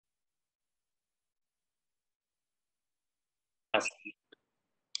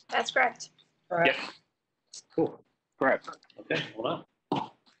That's correct. Correct. Yep. Cool. Correct. Okay, hold on.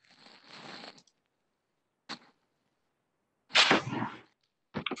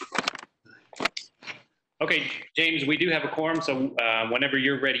 Okay, James, we do have a quorum, so whenever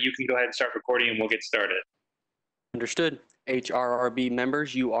you're ready, you can go ahead and start recording and we'll get started. Understood. HRRB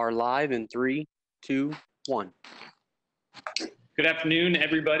members, you are live in 3, 2, 1. Good afternoon,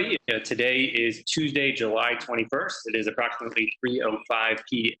 everybody. Today is Tuesday, July 21st. It is approximately 3:05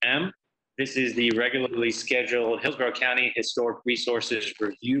 p.m. This is the regularly scheduled Hillsborough County Historic Resources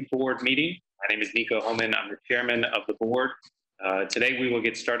Review Board meeting. My name is Nico Homan. I'm the chairman of the board. Today, we will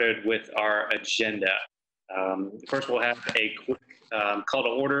get started with our agenda. First, we'll have a quick call to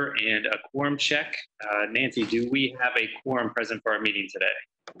order and a quorum check. Nancy, do we have a quorum present for our meeting today?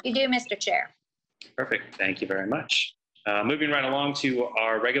 You do, Mr. Chair. Perfect. Thank you very much. Moving right along to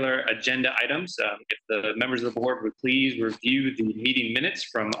our regular agenda items, if the members of the board would please review the meeting minutes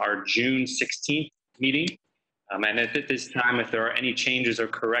from our June 16th meeting. And at this time, if there are any changes or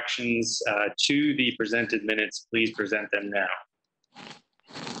corrections to the presented minutes, please present them now.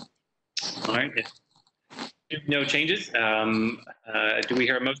 All right. If no changes, do we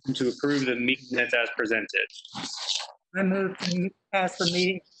hear a motion to approve the meeting minutes as presented? I move to pass the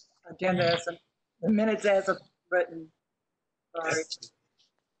meeting agenda as the minutes as written. Sorry.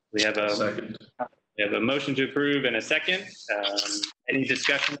 We have a motion to approve and a second. Any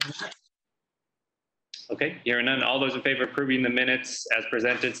discussion on that? Okay, hearing none. All those in favor of approving the minutes as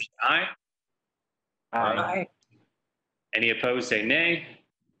presented, say aye. Aye. Any opposed, say nay.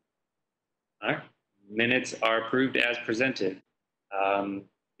 All right, minutes are approved as presented.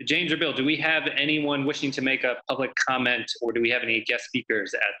 James or Bill, do we have anyone wishing to make a public comment, or do we have any guest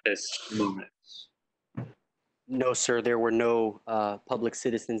speakers at this moment? No, sir, there were no public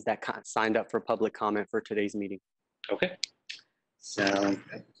citizens that signed up for public comment for today's meeting. Okay. So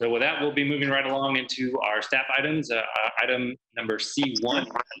with that, we'll be moving right along into our staff items. Item number C1.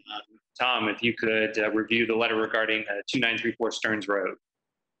 Tom, if you could review the letter regarding 2934 Stearns Road.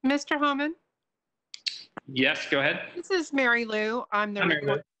 Mr. Homan? Yes, go ahead. This is Mary Lou. I'm the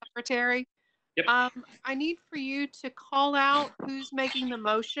recording secretary. Yep. I need for you to call out who's making the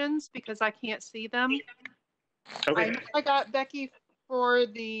motions because I can't see them. Okay. I got Becky for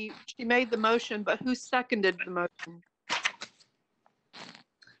she made the motion, but who seconded the motion?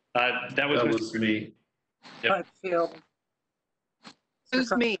 That was me. Yep. Crutchfield.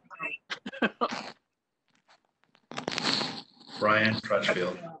 Who's me? Brian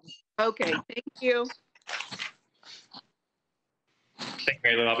Crutchfield. Okay, thank you. Thank you,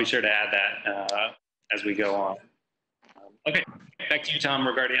 Mary Lou. I'll be sure to add that as we go on. Okay, back to you, Tom,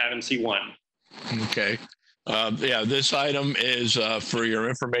 regarding item C1. Okay. Yeah, this item is for your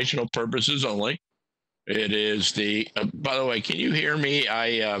informational purposes only. It is by the way, can you hear me?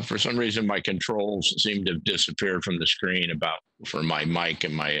 For some reason, my controls seem to have disappeared from the screen for my mic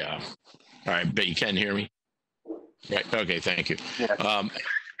and my, all right, but you can hear me? Right, okay, thank you. Yeah.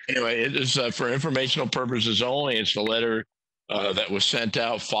 Anyway, it is for informational purposes only. It's the letter that was sent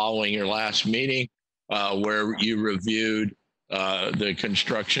out following your last meeting where you reviewed the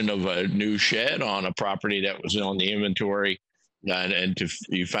construction of a new shed on a property that was on the inventory, and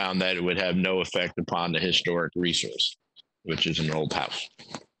you found that it would have no effect upon the historic resource, which is an old house.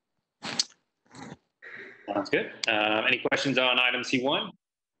 Sounds good. Any questions on item C1?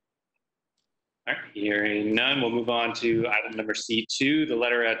 All right, hearing none, we'll move on to item number C2, the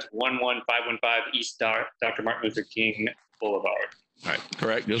letter at 11515 East Dr. Martin Luther King Boulevard. All right,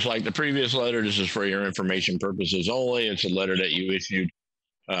 correct. Just like the previous letter, this is for your information purposes only. It's a letter that you issued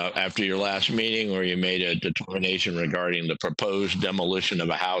after your last meeting where you made a determination regarding the proposed demolition of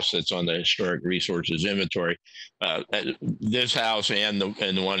a house that's on the Historic Resources Inventory. This house and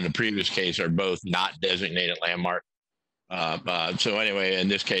the one in the previous case are both not designated landmark. So anyway, in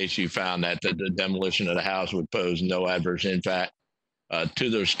this case, you found that the demolition of the house would pose no adverse impact to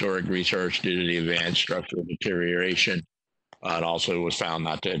the historic research due to the advanced structural deterioration. It also was found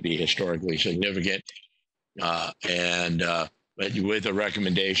not to be historically significant, but with a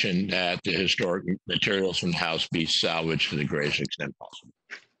recommendation that the historic materials from the house be salvaged to the greatest extent possible.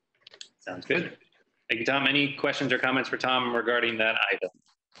 Sounds good. Thank you, Tom. Any questions or comments for Tom regarding that item?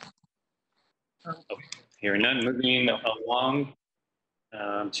 Okay. Hearing none, moving along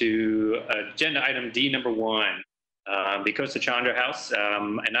to agenda item D number 1, the Costa Chandra House,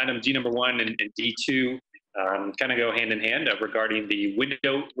 and item D number 1 and D2 kind of go hand in hand regarding the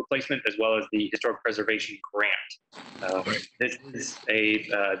window replacement as well as the historic preservation grant. This is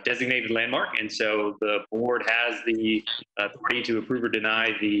a designated landmark, and so the board has the authority to approve or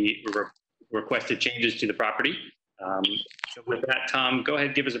deny the requested changes to the property. So with that, Tom, go ahead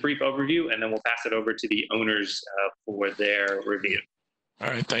and give us a brief overview, and then we'll pass it over to the owners for their review. All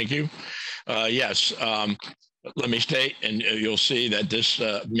right, thank you. Yes, let me state, and you'll see that this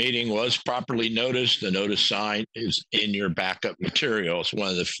meeting was properly noticed. The notice sign is in your backup material. It's one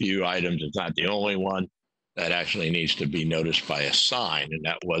of the few items, it's not the only one, that actually needs to be noticed by a sign, and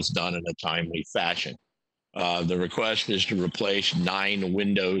that was done in a timely fashion. The request is to replace 9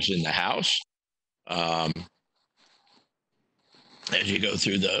 windows in the house. As you go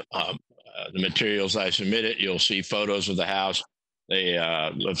through the materials I submitted, you'll see photos of the house. They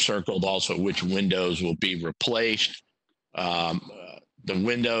have circled also which windows will be replaced. The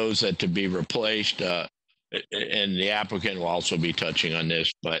windows that to be replaced, and the applicant will also be touching on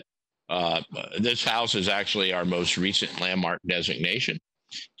this, but this house is actually our most recent landmark designation.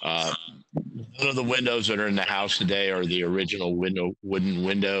 None of the windows that are in the house today are the original wooden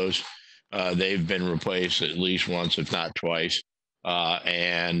windows. They've been replaced at least once, if not twice.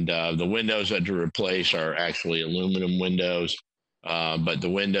 And the windows that to replace are actually aluminum windows. But the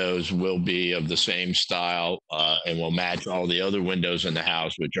windows will be of the same style and will match all the other windows in the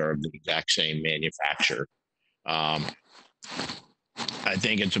house, which are of the exact same manufacturer. I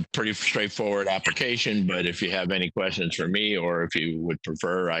think it's a pretty straightforward application, but if you have any questions for me, or if you would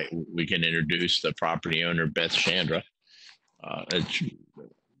prefer, we can introduce the property owner, Beth Chandra. It's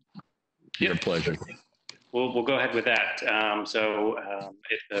your pleasure. We'll go ahead with that.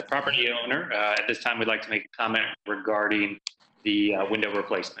 If the property owner at this time would like to make a comment regarding the window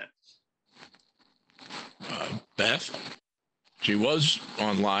replacement. Beth, she was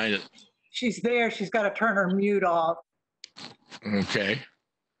online. She's there. She's got to turn her mute off. Okay.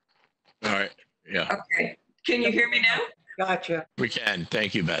 All right. Yeah. Okay. Can you hear me now? Gotcha. We can.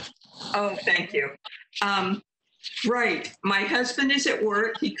 Thank you, Beth. Oh, thank you. Right. My husband is at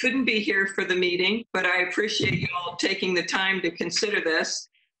work. He couldn't be here for the meeting, but I appreciate you all taking the time to consider this.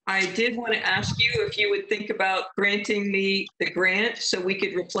 I did want to ask you if you would think about granting me the grant so we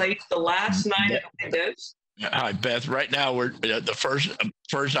could replace the last 9 of the windows. Hi, Beth. Right now, we're the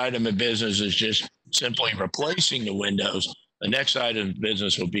first item of business is just simply replacing the windows. The next item of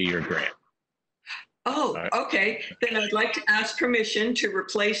business will be your grant. Oh, okay. Then I'd like to ask permission to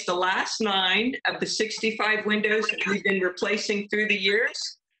replace the last 9 of the 65 windows that we've been replacing through the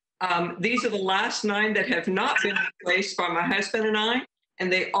years. These are the last 9 that have not been replaced by my husband and I,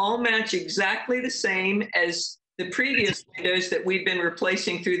 and they all match exactly the same as the previous windows that we've been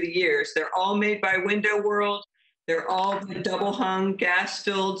replacing through the years. They're all made by Window World. They're all the double hung,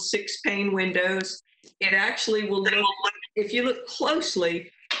 gas-filled 6-pane windows. It actually will look, if you look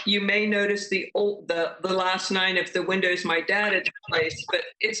closely, you may notice the last 9 of the windows my dad had replaced, but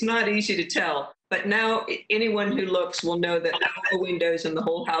it's not easy to tell. But now anyone who looks will know that all the windows in the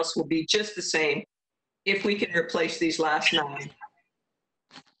whole house will be just the same if we can replace these last 9.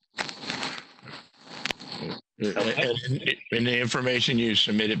 In the information you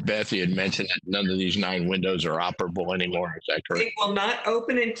submitted, Beth, you had mentioned that none of these 9 windows are operable anymore. Is that correct? They will not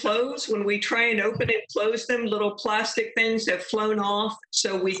open and close. When we try and open and close them, little plastic things have flown off,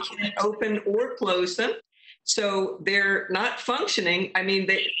 so we can't open or close them. So they're not functioning. I mean,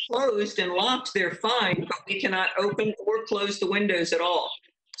 they're closed and locked, they're fine, but we cannot open or close the windows at all.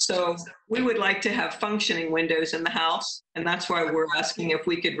 So we would like to have functioning windows in the house, and that's why we're asking if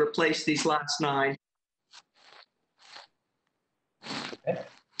we could replace these last 9.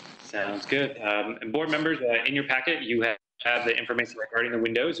 Sounds good. And board members, in your packet, you have the information regarding the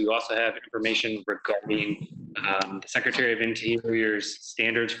windows. You also have information regarding the Secretary of Interior's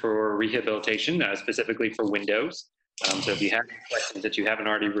standards for rehabilitation, specifically for windows. So if you have any questions that you haven't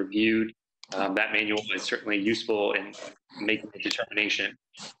already reviewed, that manual is certainly useful in making the determination.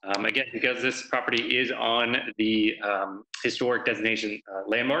 Again, because this property is on the historic designation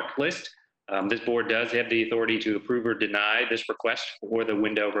landmark list, this board does have the authority to approve or deny this request for the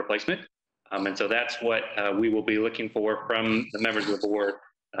window replacement. And so that's what we will be looking for from the members of the board,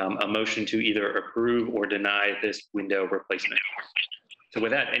 a motion to either approve or deny this window replacement. So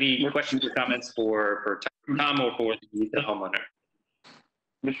with that, any questions or comments for Tom or for the homeowner?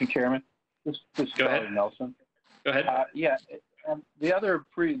 Mr. Chairman, this Go ahead. Nelson. Go ahead. The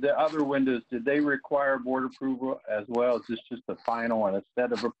other windows, did they require board approval as well? Is this just the final and a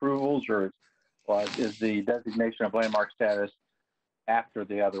set of approvals, or is the designation of landmark status after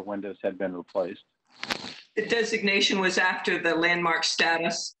the other windows had been replaced? The designation was after the landmark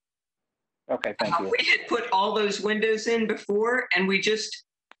status. Okay, thank you. We had put all those windows in before, and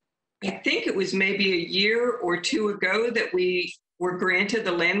I think it was maybe a year or 2 ago that we were granted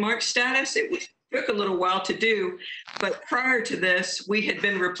the landmark status. It was took a little while to do, but prior to this, we had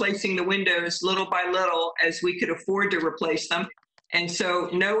been replacing the windows little by little as we could afford to replace them. And so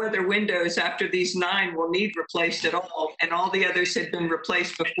no other windows after these 9 will need replaced at all. And all the others had been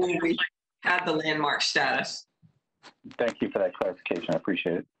replaced before we had the landmark status. Thank you for that clarification. I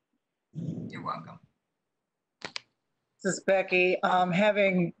appreciate it. You're welcome. This is Becky.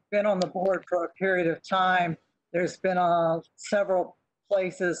 Having been on the board for a period of time, there's been several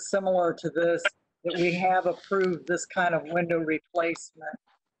places similar to this that we have approved this kind of window replacement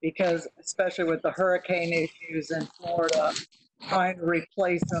because, especially with the hurricane issues in Florida, trying to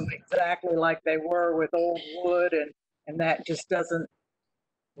replace them exactly like they were with old wood, and that just doesn't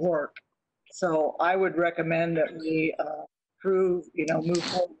work. So I would recommend that we move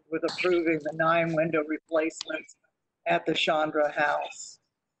forward with approving the 9 window replacements at the Chandra House.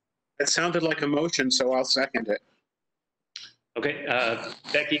 It sounded like a motion, so I'll second it. Okay,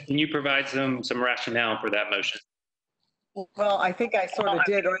 Becky, can you provide some rationale for that motion? Well, I think I sort of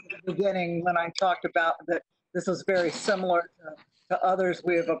did right at the beginning when I talked about that this was very similar to others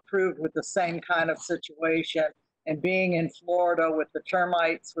we have approved with the same kind of situation. And being in Florida with the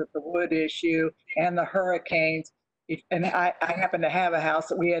termites, with the wood issue and the hurricanes, and I happen to have a house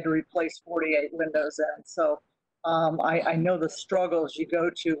that we had to replace 48 windows in. So I know the struggles you go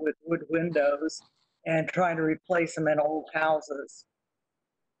to with wood windows and trying to replace them in old houses.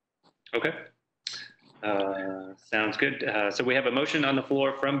 Okay. Sounds good. So we have a motion on the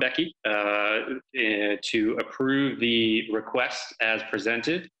floor from Becky to approve the request as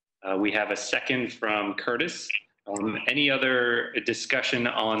presented. We have a second from Curtis. Any other discussion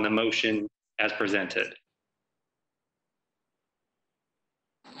on the motion as presented?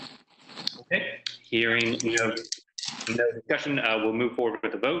 Okay, hearing no discussion, we'll move forward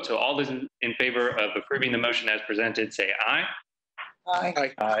with the vote. So all those in favor of approving the motion as presented, say aye. Aye.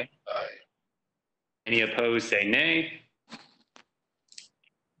 Aye. Aye. Any opposed, say nay.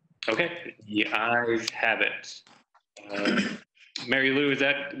 Okay, the ayes have it. Mary Lou, is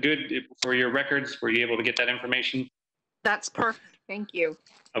that good for your records? Were you able to get that information? That's perfect. Thank you.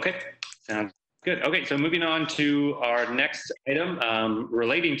 Okay, sounds good. Okay, so moving on to our next item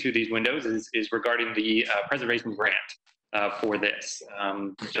relating to these windows is regarding the preservation grant for this.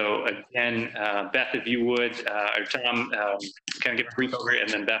 So again, Beth, if you would, or Tom, kind of give a brief overview,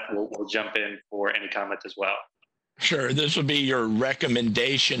 and then Beth will jump in for any comments as well. Sure. This will be your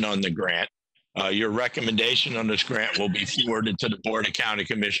recommendation on the grant. Your recommendation on this grant will be forwarded to the Board of County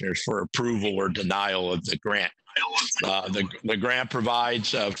Commissioners for approval or denial of the grant. The grant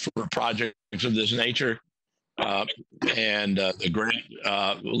provides for projects of this nature, and the grant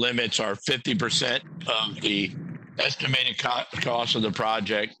limits are 50% of the estimated cost of the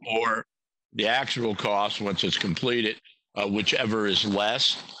project or the actual cost once it's completed, whichever is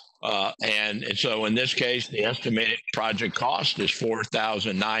less. And so in this case, the estimated project cost is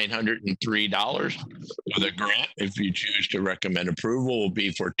 $4,903. So the grant, if you choose to recommend approval, will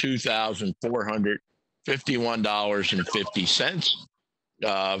be for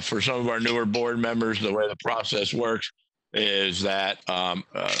 $2,451.50. For some of our newer board members, the way the process works is that,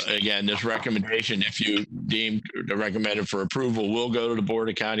 again, this recommendation, if you deem to recommend it for approval, will go to the Board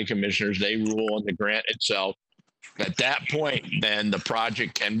of County Commissioners. They rule on the grant itself. At that point, then the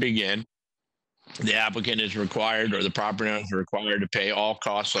project can begin. The applicant is required, or the property owner is required, to pay all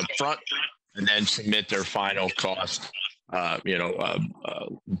costs up front and then submit their final cost,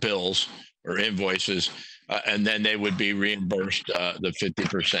 bills or invoices, and then they would be reimbursed the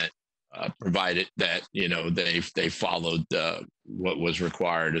 50%, provided that they followed what was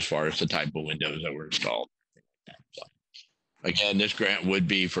required as far as the type of windows that were installed. Again, this grant would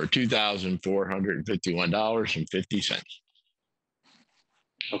be for $2,451.50.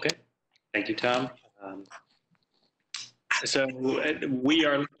 Okay, thank you, Tom. So we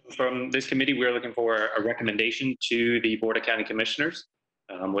are, from this committee, we're looking for a recommendation to the Board of County Commissioners.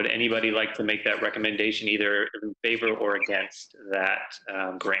 Would anybody like to make that recommendation either in favor or against that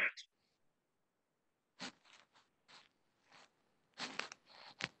grant?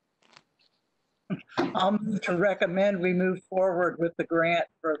 I'll move to recommend we move forward with the grant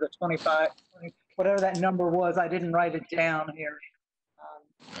for the 25, whatever that number was. I didn't write it down here.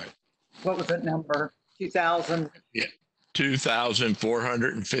 What was that number? 2,000? Yeah,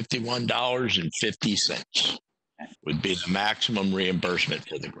 $2,451.50 would be the maximum reimbursement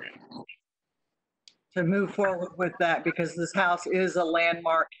for the grant. To move forward with that, because this house is a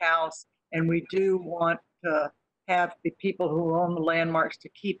landmark house, and we do want to have the people who own the landmarks to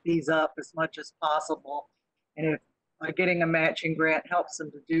keep these up as much as possible. And if by getting a matching grant helps them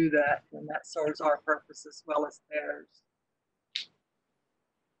to do that, then that serves our purpose as well as theirs.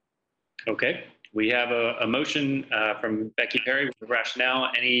 Okay, We have a motion from Becky Perry with rationale.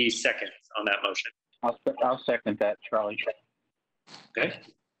 Any seconds on that motion? I'll second that, Charlie. Okay.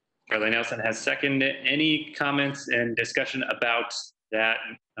 Charlie Nelson has seconded. Any comments and discussion about that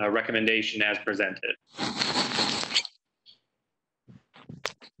recommendation as presented?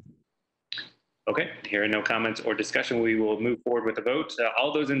 Okay, hearing no comments or discussion, we will move forward with the vote.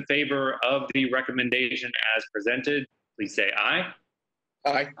 All those in favor of the recommendation as presented, please say aye.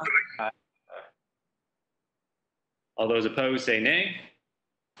 Aye. All those opposed say nay.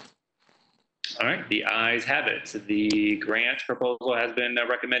 All right, the ayes have it. The grant proposal has been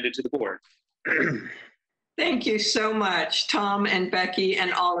recommended to the board. Thank you so much, Tom and Becky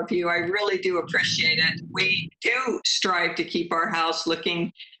and all of you. I really do appreciate it. We do strive to keep our house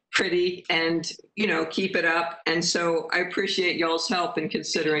looking pretty and, you know, keep it up. And so I appreciate y'all's help in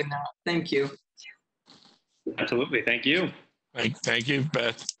considering that. Thank you. Absolutely, thank you. Thank you,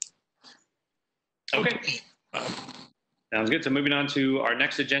 Beth. Okay. Sounds good. So moving on to our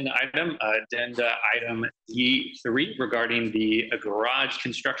next agenda item D3 regarding the garage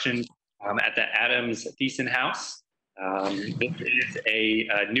construction at the Adams Thiessen House. This is a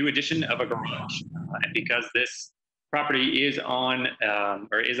new addition of a garage, and because this property is on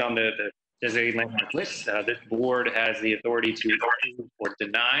the designated landmark list, this board has the authority to approve or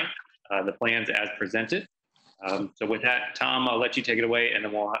deny the plans as presented. So with that, Tom, I'll let you take it away, and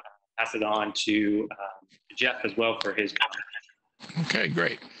then we'll pass it on to Jeff as well for his comment. Okay,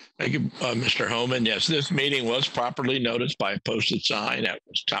 great. Thank you, Mr. Homan. Yes, this meeting was properly noticed by a posted sign that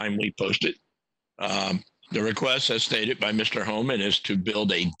was timely posted. The request, as stated by Mr. Homan, is to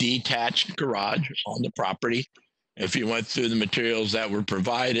build a detached garage on the property. If you went through the materials that were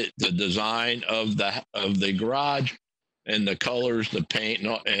provided, the design of the garage and the colors, the paint,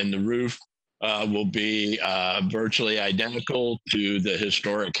 and the roof will be virtually identical to the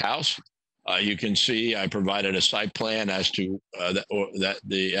historic house. You can see I provided a site plan as to that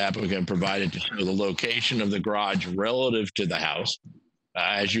the applicant provided to show the location of the garage relative to the house.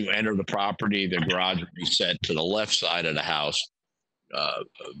 As you enter the property, the garage will be set to the left side of the house,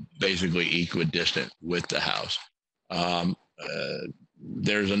 basically equidistant with the house.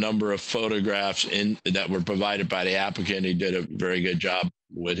 There's a number of photographs that were provided by the applicant. He did a very good job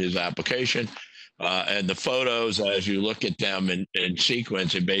with his application. And the photos, as you look at them in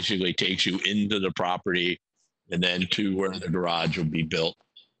sequence, it basically takes you into the property and then to where the garage will be built.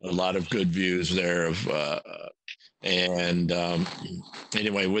 A lot of good views there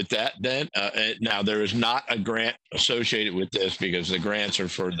anyway, with that, then now there is not a grant associated with this because the grants are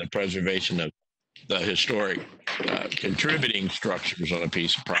for the preservation of the historic contributing structures on a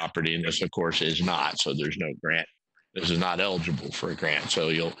piece of property, and this, of course, is not. So there's no grant. This is not eligible for a grant.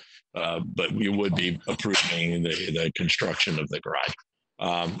 So but we would be approving the construction of the garage.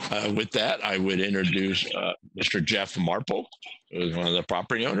 With that, I would introduce Mr. Jeff Marple, who is one of the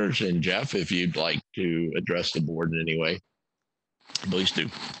property owners. And Jeff, if you'd like to address the board in any way, please do.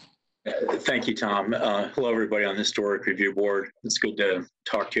 Thank you, Tom. Hello, everybody on the Historic Review Board. It's good to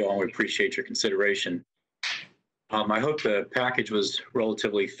talk to you all. We appreciate your consideration. I hope the package was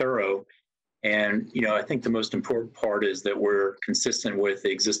relatively thorough. And, I think the most important part is that we're consistent with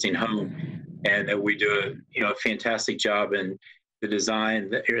the existing home and that we do a fantastic job in the design,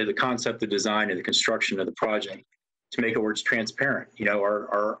 the concept, the design, and the construction of the project to make it where it's transparent.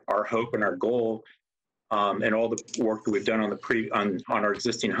 Our hope and our goal and all the work that we've done on our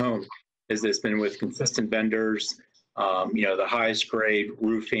existing home is that it's been with consistent vendors, the highest grade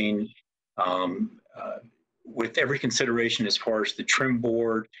roofing, with every consideration as far as the trim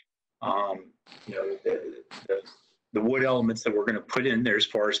board, the wood elements that we're going to put in there as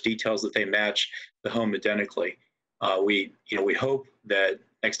far as details that they match the home identically. We hope that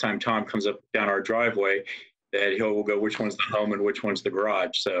next time Tom comes up down our driveway, that he'll go, which one's the home and which one's the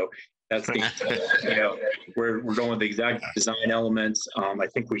garage. So that's we're going with the exact design elements. I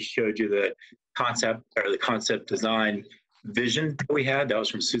think we showed you the concept design vision that we had. That was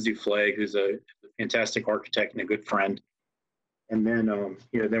from Susie Flagg, who's a fantastic architect and a good friend. And then,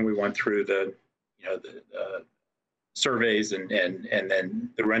 then we went through the surveys and then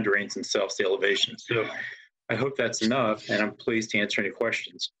the renderings themselves, the elevations. So I hope that's enough, and I'm pleased to answer any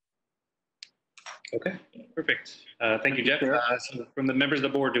questions. Okay, perfect. Thank you, Jeff. So from the members of the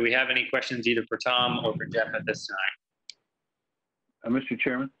board, do we have any questions either for Tom or for Jeff at this time? Mr.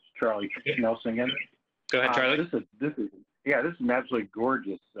 Chairman, Charlie Nelson again. Go ahead, Charlie. This is an absolutely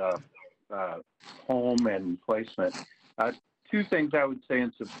gorgeous home and placement. Two things I would say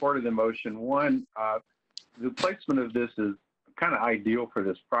in support of the motion. One, the placement of this is kind of ideal for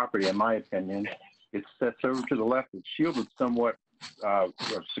this property, in my opinion. It sets over to the left. It's shielded somewhat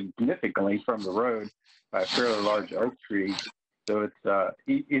significantly from the road by a fairly large oak tree. So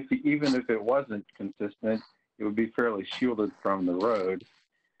it's even if it wasn't consistent, it would be fairly shielded from the road.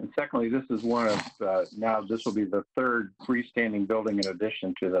 And secondly, this is one of now this will be the third freestanding building in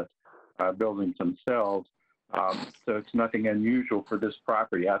addition to the buildings themselves. So it's nothing unusual for this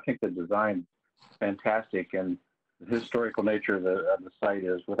property. I think the design is fantastic, and the historical nature of the site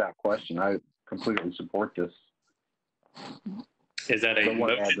is without question. I completely support this. Is that a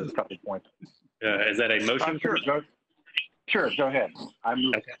motion? Add motion? a couple points. Is that a motion? Sure, go ahead. I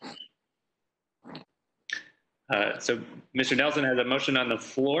move. Okay. So Mr. Nelson has a motion on the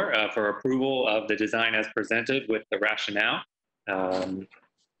floor for approval of the design as presented with the rationale.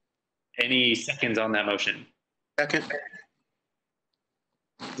 Any seconds on that motion? Second.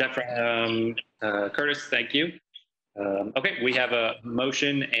 Is that from Curtis? Thank you. Okay, we have a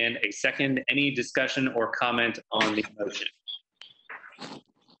motion and a second. Any discussion or comment on the motion?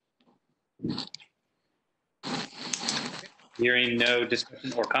 Hearing no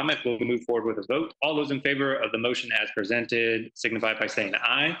discussion or comment, we'll move forward with a vote. All those in favor of the motion as presented signify by saying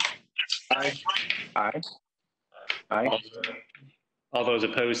aye. Aye. Aye. Aye. All those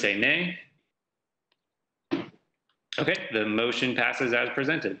opposed say nay. Okay, the motion passes as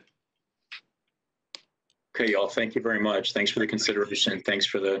presented. Okay, y'all, thank you very much. Thanks for the consideration. Thanks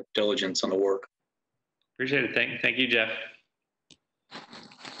for the diligence on the work. Appreciate it. Thank you, Jeff.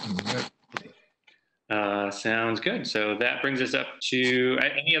 Sounds good. So that brings us up to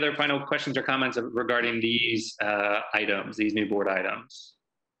any other final questions or comments regarding these items, these new board items?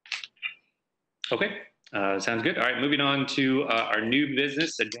 Okay, sounds good. All right, moving on to our new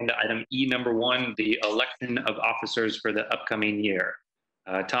business, agenda item E number 1, the election of officers for the upcoming year.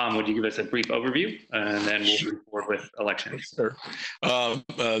 Tom, would you give us a brief overview, and then we'll move forward with elections? Sure.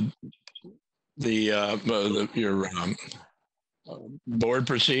 Your board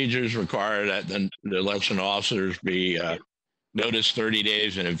procedures require that the election officers be noticed 30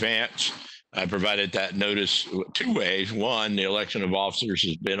 days in advance. I provided that notice 2 ways. One, the election of officers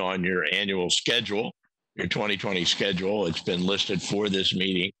has been on your annual schedule, your 2020 schedule. It's been listed for this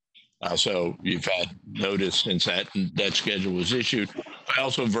meeting. So you've had notice since that schedule was issued. I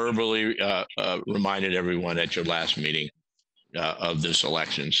also verbally reminded everyone at your last meeting of this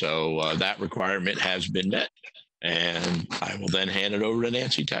election. So that requirement has been met. And I will then hand it over to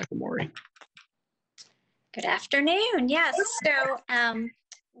Nancy Takamori. Good afternoon. Yes, so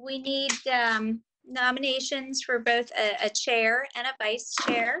we need nominations for both a chair and a vice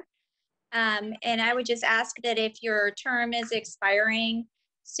chair. And I would just ask that if your term is expiring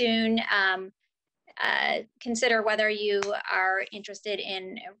soon, consider whether you are interested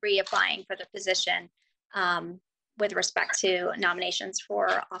in reapplying for the position with respect to nominations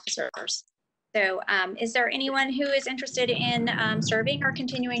for officers. So is there anyone who is interested in serving or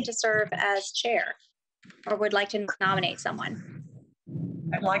continuing to serve as chair or would like to nominate someone?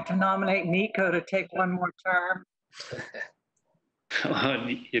 I'd like to nominate Nico to take one more term.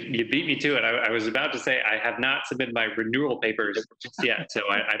 You beat me to it. I was about to say I have not submitted my renewal papers just yet, so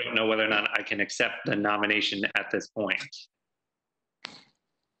I don't know whether or not I can accept the nomination at this point.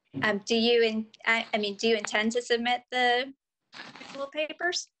 Do you intend to submit the renewal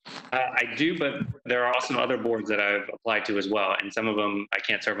papers? I do, but there are also other boards that I've applied to as well, and some of them I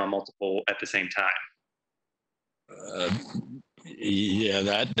can't serve on multiple at the same time. Yeah,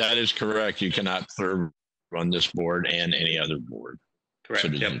 that is correct. You cannot serve on this board and any other board. Correct.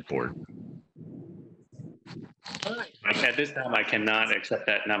 Citizen board. At this time, I cannot accept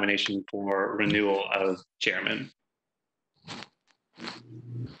that nomination for renewal of chairman.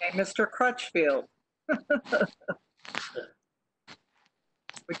 Okay, Mr. Crutchfield.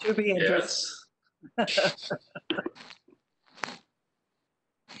 Would you be interested? Yes.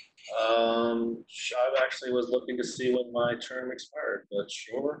 I actually was looking to see when my term expired, but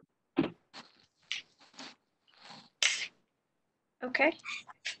sure. Okay,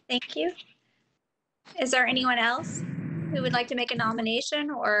 thank you. Is there anyone else who would like to make a nomination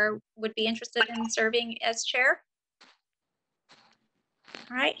or would be interested in serving as chair?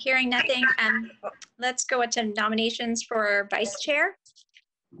 All right, hearing nothing, let's go into nominations for vice chair.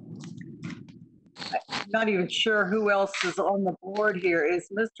 I'm not even sure who else is on the board here.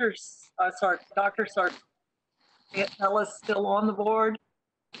 Is Dr. Sartella still on the board?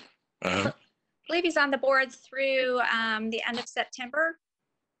 I believe he's on the board through the end of September.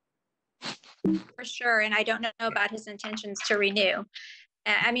 For sure, and I don't know about his intentions to renew.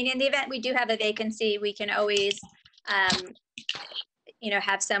 I mean, in the event we do have a vacancy, we can always,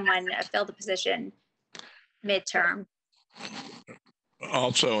 have someone fill the position midterm.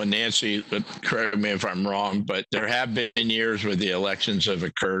 Also, and Nancy, correct me if I'm wrong, but there have been years where the elections have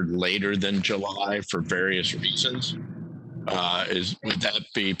occurred later than July for various reasons. Would that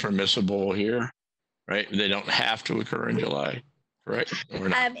be permissible here? Right? They don't have to occur in July, correct? Or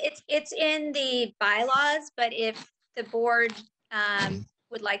not? It's in the bylaws, but if the board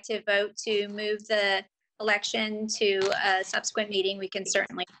would like to vote to move the election to a subsequent meeting, we can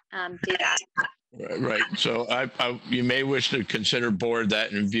certainly do that. Right. So you may wish to consider, board,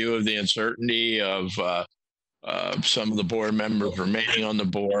 that in view of the uncertainty of some of the board members remaining on the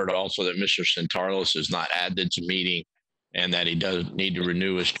board, also that Mr. Centarlis is not added to meeting and that he does need to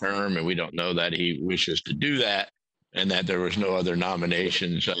renew his term, and we don't know that he wishes to do that, and that there was no other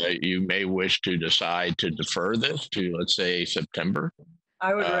nominations, you may wish to decide to defer this to, let's say, September.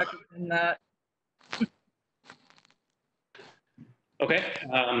 I would recommend that. Okay.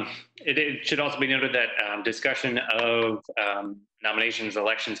 It should also be noted that discussion of nominations,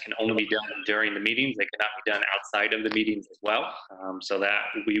 elections can only be done during the meetings. They cannot be done outside of the meetings as well. So that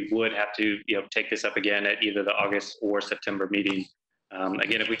we would have to, take this up again at either the August or September meeting.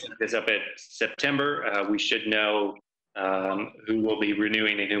 Again, if we take this up at September, we should know who will be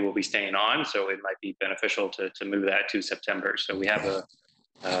renewing and who will be staying on. So it might be beneficial to move that to September. So we have a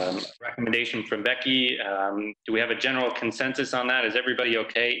recommendation from Becky. Do we have a general consensus on that? Is everybody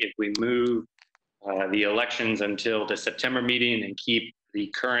okay if we move the elections until the September meeting and keep the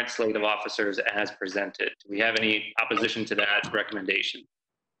current slate of officers as presented? Do we have any opposition to that recommendation?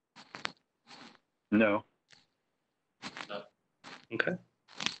 No. Okay.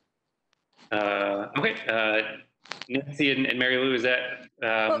 Okay. Nancy and Mary Lou, is that?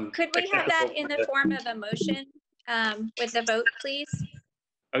 Well, could we have that in the form of a motion with the vote, please?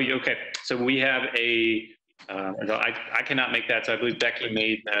 Oh, okay. So we have I cannot make that. So I believe Becky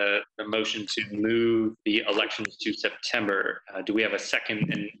made the motion to move the elections to September. Do we have a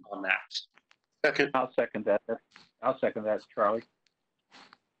second on that? Second. I'll second that. I'll second that, Charlie.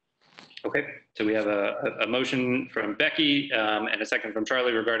 Okay. So we have a motion from Becky and a second from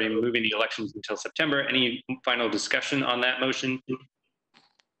Charlie regarding moving the elections until September. Any final discussion on that motion?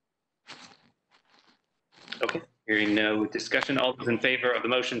 Okay. Hearing no discussion, all those in favor of the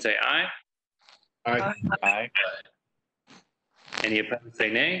motion say aye. Aye. Aye. Any opposed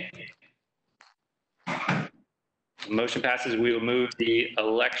say nay. The motion passes. We will move the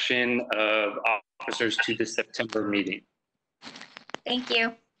election of officers to the September meeting. Thank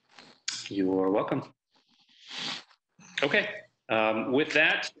you. You are welcome. Okay. With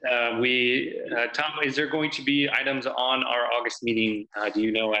that, Tom, is there going to be items on our August meeting? Do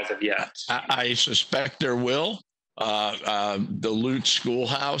you know as of yet? I suspect there will. The Lute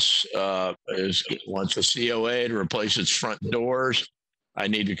Schoolhouse wants a COA to replace its front doors. I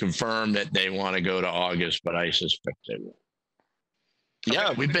need to confirm that they want to go to August, but I suspect they will. Okay.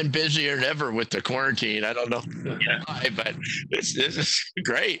 Yeah, we've been busier than ever with the quarantine. I don't know why, but this is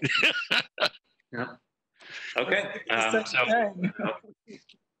great. Yeah. Okay.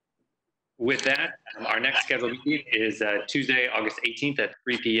 With that, our next scheduled meeting is Tuesday, August 18th at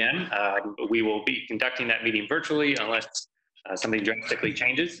 3 p.m. We will be conducting that meeting virtually unless something drastically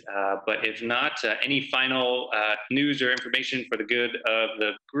changes. But if not, any final news or information for the good of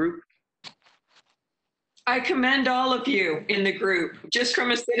the group? I commend all of you in the group. Just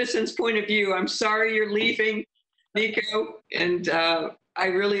from a citizen's point of view, I'm sorry you're leaving, Nico, and I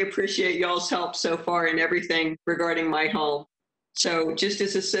really appreciate y'all's help so far in everything regarding my home. So just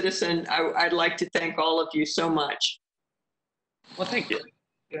as a citizen, I'd like to thank all of you so much. Well, thank you.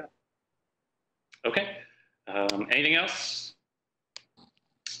 Yeah. Okay. Anything else?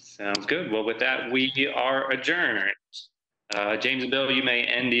 Sounds good. Well, with that, we are adjourned. James and Bill, you may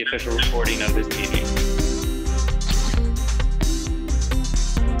end the official recording of this meeting.